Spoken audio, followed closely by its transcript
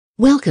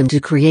Welcome to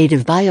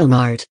Creative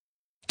Biomart.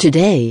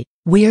 Today,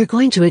 we are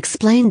going to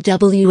explain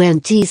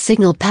Wnt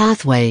signal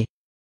pathway.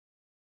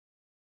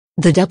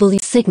 The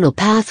Wnt signal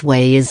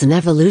pathway is an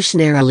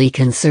evolutionarily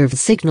conserved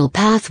signal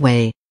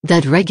pathway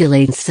that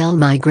regulates cell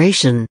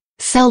migration,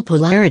 cell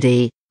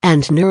polarity,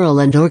 and neural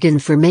and organ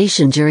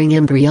formation during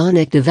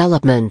embryonic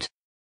development.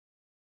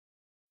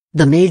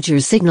 The major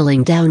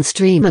signaling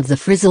downstream of the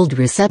frizzled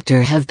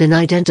receptor have been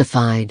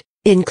identified,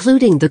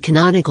 including the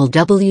canonical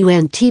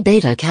Wnt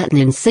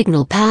β-catenin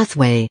signal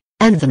pathway,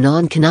 and the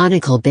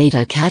non-canonical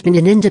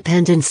β-catenin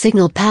independent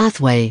signal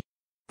pathway.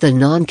 The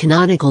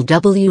non-canonical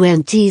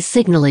Wnt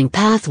signaling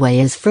pathway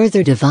is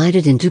further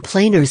divided into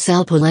planar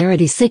cell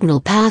polarity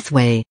signal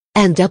pathway,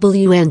 and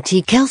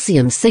Wnt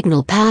calcium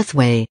signal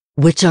pathway,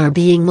 which are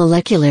being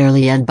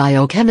molecularly and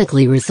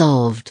biochemically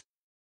resolved.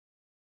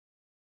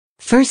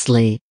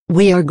 Firstly,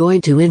 we are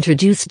going to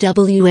introduce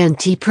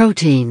Wnt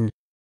protein.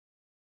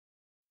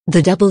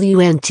 The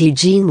Wnt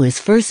gene was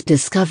first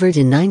discovered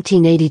in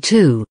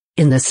 1982,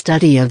 in the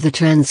study of the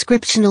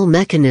transcriptional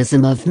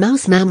mechanism of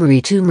mouse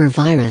mammary tumor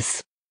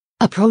virus.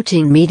 A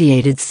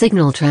protein-mediated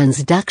signal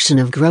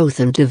transduction of growth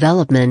and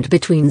development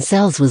between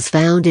cells was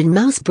found in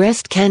mouse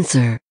breast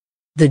cancer.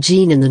 The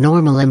gene in the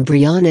normal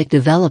embryonic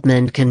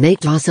development can make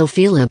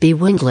Drosophila be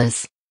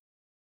wingless.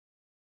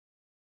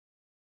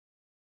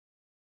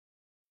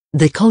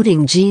 The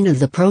coding gene of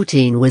the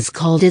protein was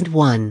called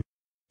Wnt1.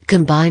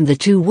 Combine the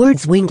two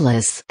words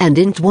wingless and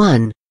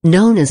Wnt1,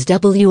 known as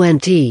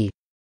Wnt.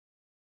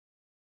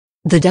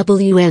 The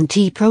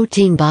Wnt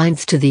protein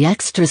binds to the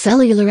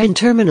extracellular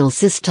N-terminal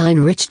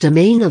cysteine-rich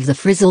domain of the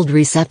frizzled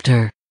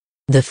receptor.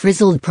 The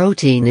frizzled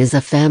protein is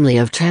a family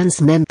of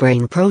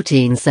transmembrane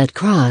proteins that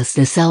cross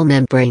the cell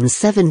membrane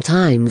 7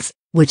 times,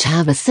 which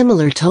have a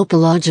similar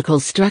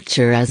topological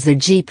structure as the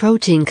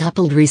G-protein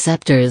coupled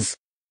receptors.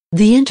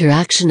 The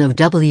interaction of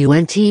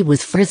Wnt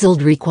with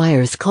frizzled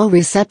requires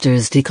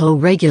co-receptors to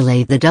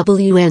co-regulate the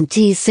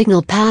Wnt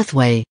signal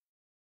pathway.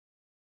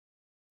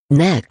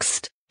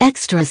 Next,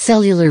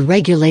 extracellular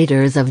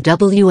regulators of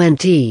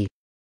Wnt.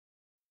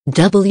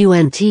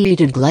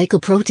 Wnt is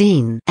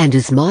glycoprotein and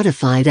is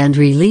modified and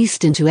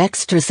released into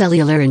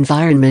extracellular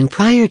environment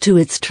prior to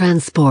its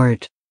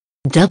transport.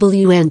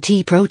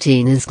 Wnt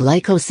protein is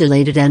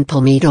glycosylated and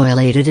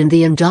palmitoylated in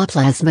the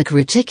endoplasmic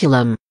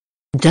reticulum.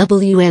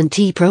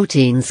 Wnt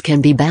proteins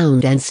can be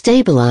bound and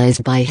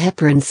stabilized by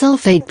heparan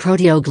sulfate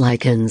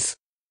proteoglycans.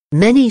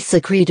 Many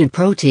secreted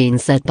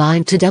proteins that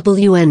bind to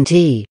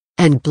Wnt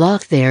and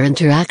block their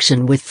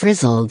interaction with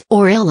frizzled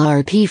or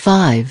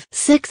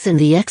LRP5/6 in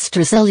the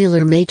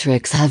extracellular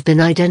matrix have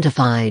been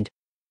identified.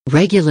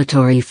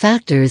 Regulatory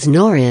factors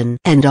Norrin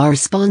and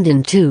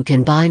R-spondin-2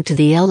 can bind to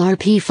the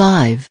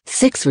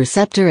LRP5/6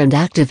 receptor and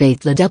activate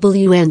the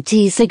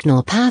Wnt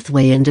signal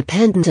pathway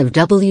independent of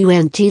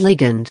Wnt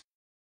ligand.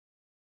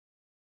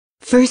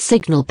 First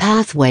signal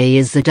pathway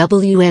is the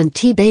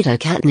Wnt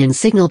β-catenin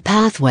signal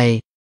pathway.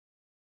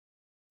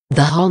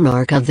 The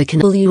hallmark of the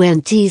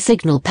Wnt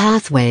signal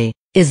pathway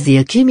is the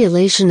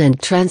accumulation and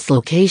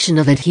translocation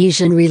of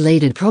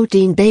adhesion-related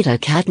protein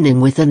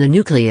β-catenin within a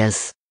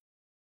nucleus.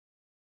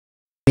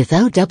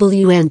 Without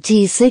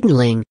Wnt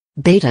signaling,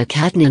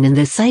 β-catenin in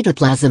the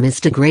cytoplasm is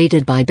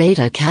degraded by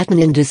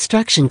β-catenin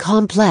destruction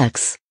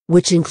complex,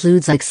 which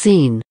includes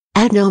ixine,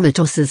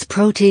 adenomatosis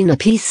protein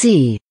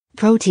APC,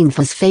 protein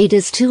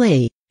phosphatase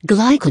 2A,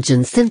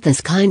 glycogen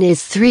synthase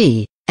kinase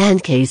 3,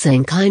 and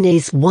casein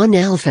kinase 1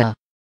 alpha.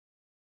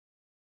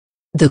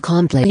 The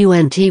complex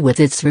Wnt with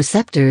its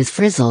receptors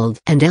frizzled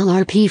and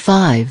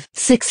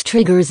LRP5/6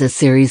 triggers a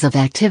series of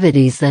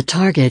activities that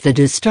target the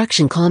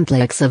destruction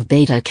complex of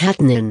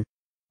beta-catenin.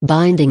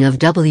 Binding of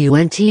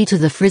Wnt to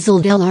the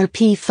frizzled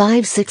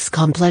LRP5/6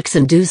 complex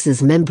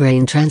induces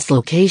membrane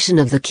translocation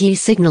of the key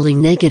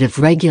signaling negative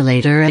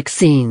regulator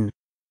ixine.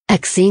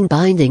 Ixine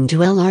binding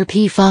to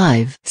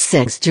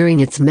LRP5/6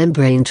 during its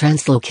membrane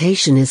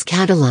translocation is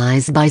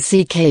catalyzed by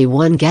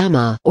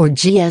CK1-gamma or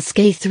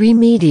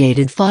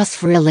GSK3-mediated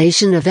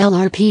phosphorylation of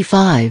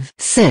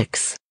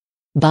LRP5/6.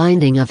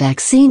 Binding of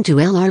ixine to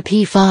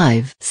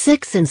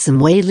LRP5/6 in some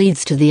way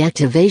leads to the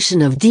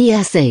activation of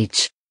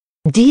DSH.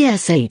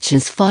 DSH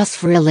is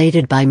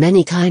phosphorylated by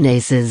many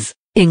kinases,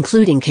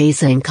 including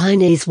casein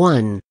kinase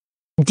 1.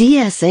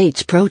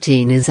 DSH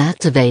protein is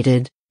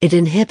activated. It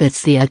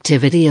inhibits the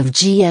activity of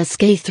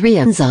GSK3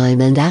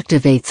 enzyme and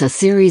activates a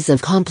series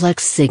of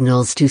complex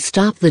signals to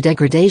stop the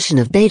degradation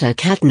of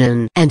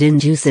beta-catenin and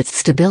induce its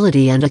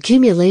stability and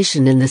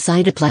accumulation in the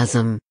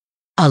cytoplasm.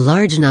 A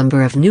large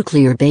number of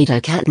nuclear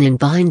beta-catenin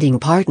binding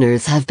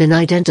partners have been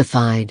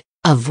identified,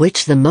 of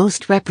which the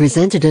most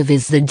representative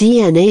is the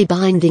DNA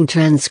binding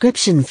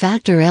transcription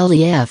factor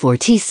LEF or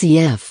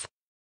TCF.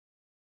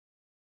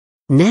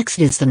 Next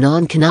is the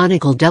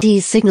non-canonical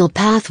Wnt signal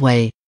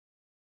pathway.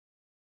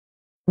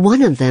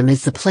 One of them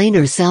is the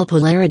planar cell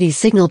polarity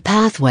signal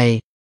pathway.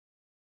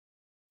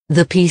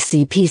 The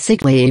PCP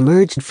pathway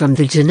emerged from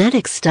the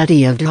genetic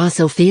study of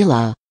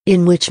Drosophila,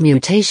 in which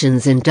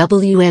mutations in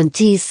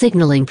Wnt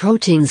signaling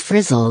proteins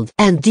frizzled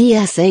and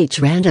DSH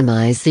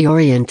randomize the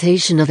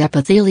orientation of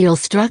epithelial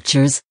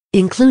structures,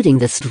 including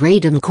the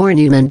stratum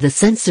corneum and the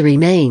sensory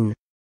main.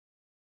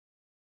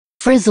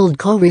 Frizzled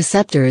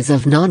co-receptors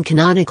of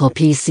non-canonical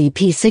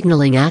PCP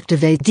signaling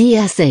activate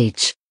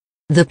DSH.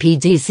 The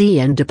PDZ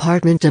and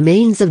department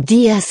domains of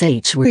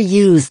DSH were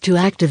used to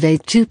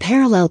activate two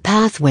parallel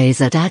pathways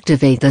that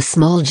activate the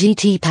small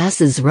GT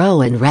passes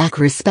Rho and RAC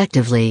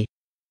respectively.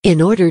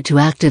 In order to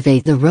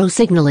activate the Rho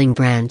signaling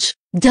branch,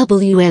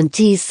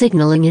 Wnt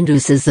signaling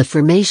induces the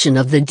formation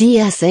of the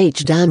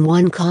DSH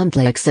DAM1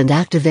 complex and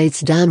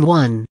activates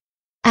DAM1.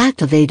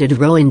 Activated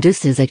Rho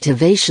induces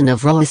activation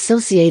of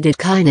Rho-associated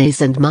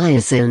kinase and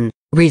myosin,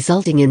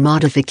 resulting in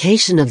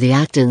modification of the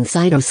actin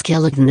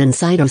cytoskeleton and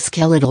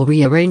cytoskeletal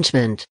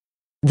rearrangement.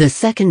 The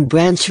second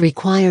branch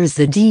requires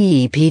the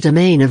DEP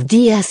domain of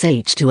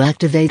DSH to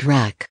activate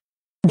RAC.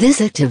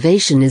 This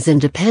activation is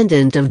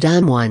independent of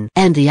DAM1,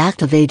 and the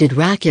activated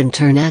RAC in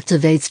turn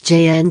activates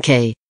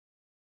JNK.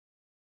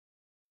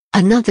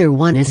 Another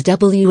one is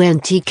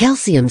Wnt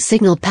calcium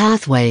signal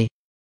pathway.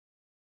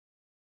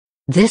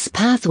 This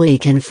pathway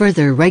can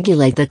further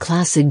regulate the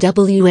classic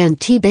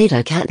Wnt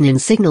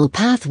beta-catenin signal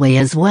pathway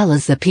as well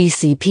as the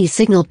PCP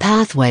signal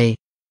pathway.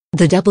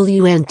 The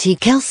Wnt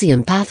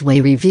calcium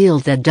pathway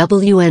revealed that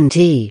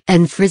Wnt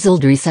and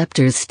frizzled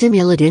receptors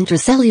stimulate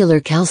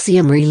intracellular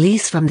calcium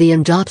release from the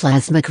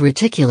endoplasmic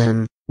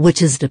reticulum,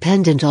 which is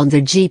dependent on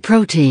the G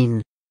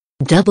protein.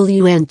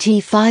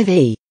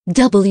 Wnt5A,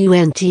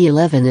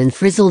 Wnt11 and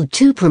frizzled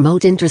 2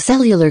 promote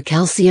intracellular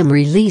calcium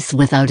release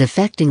without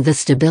affecting the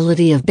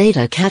stability of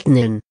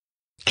beta-catenin.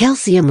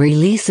 Calcium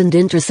release and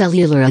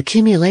intracellular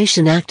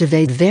accumulation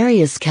activate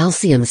various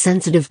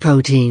calcium-sensitive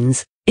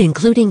proteins,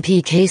 including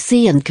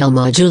PKC and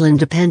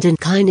calmodulin-dependent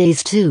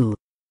kinase 2.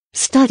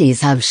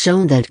 Studies have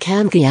shown that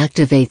CAMKI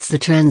activates the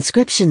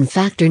transcription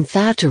factor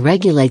NFA to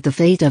regulate the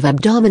fate of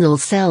abdominal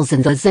cells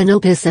in the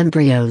Xenopus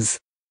embryos.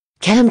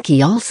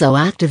 CAMKI also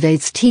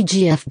activates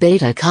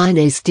TGF-beta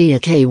kinase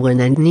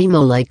DAK1 and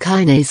NEMO-like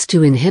kinase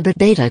to inhibit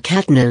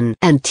beta-catenin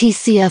and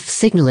TCF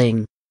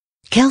signaling.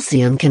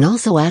 Calcium can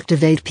also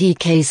activate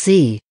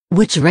PKC,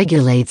 which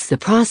regulates the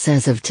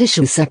process of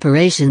tissue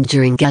separation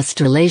during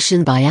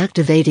gastrulation by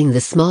activating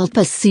the small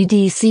pus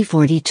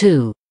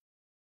CDC42.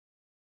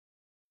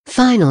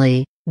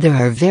 Finally, there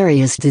are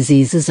various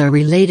diseases are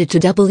related to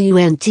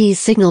Wnt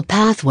signal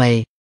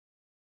pathway.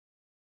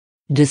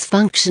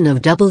 Dysfunction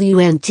of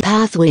Wnt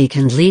pathway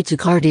can lead to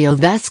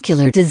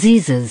cardiovascular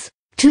diseases,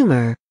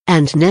 tumor,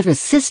 and nervous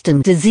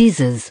system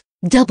diseases.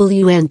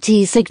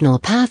 Wnt signal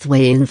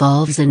pathway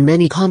involves in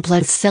many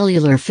complex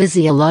cellular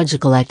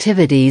physiological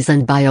activities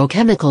and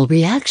biochemical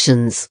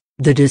reactions.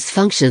 The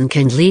dysfunction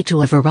can lead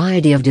to a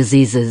variety of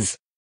diseases.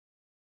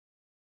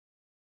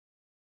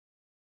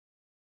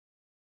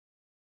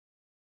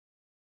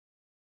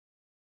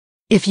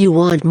 If you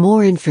want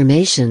more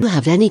information or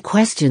have any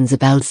questions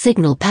about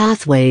signal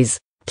pathways,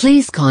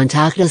 please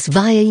contact us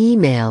via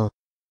email.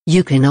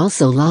 You can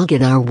also log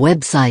in our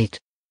website.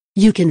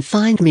 You can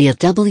find me at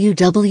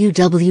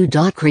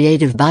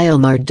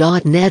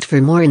www.creativebiomart.net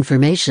for more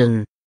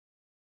information.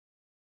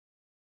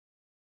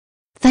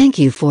 Thank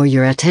you for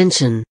your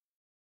attention.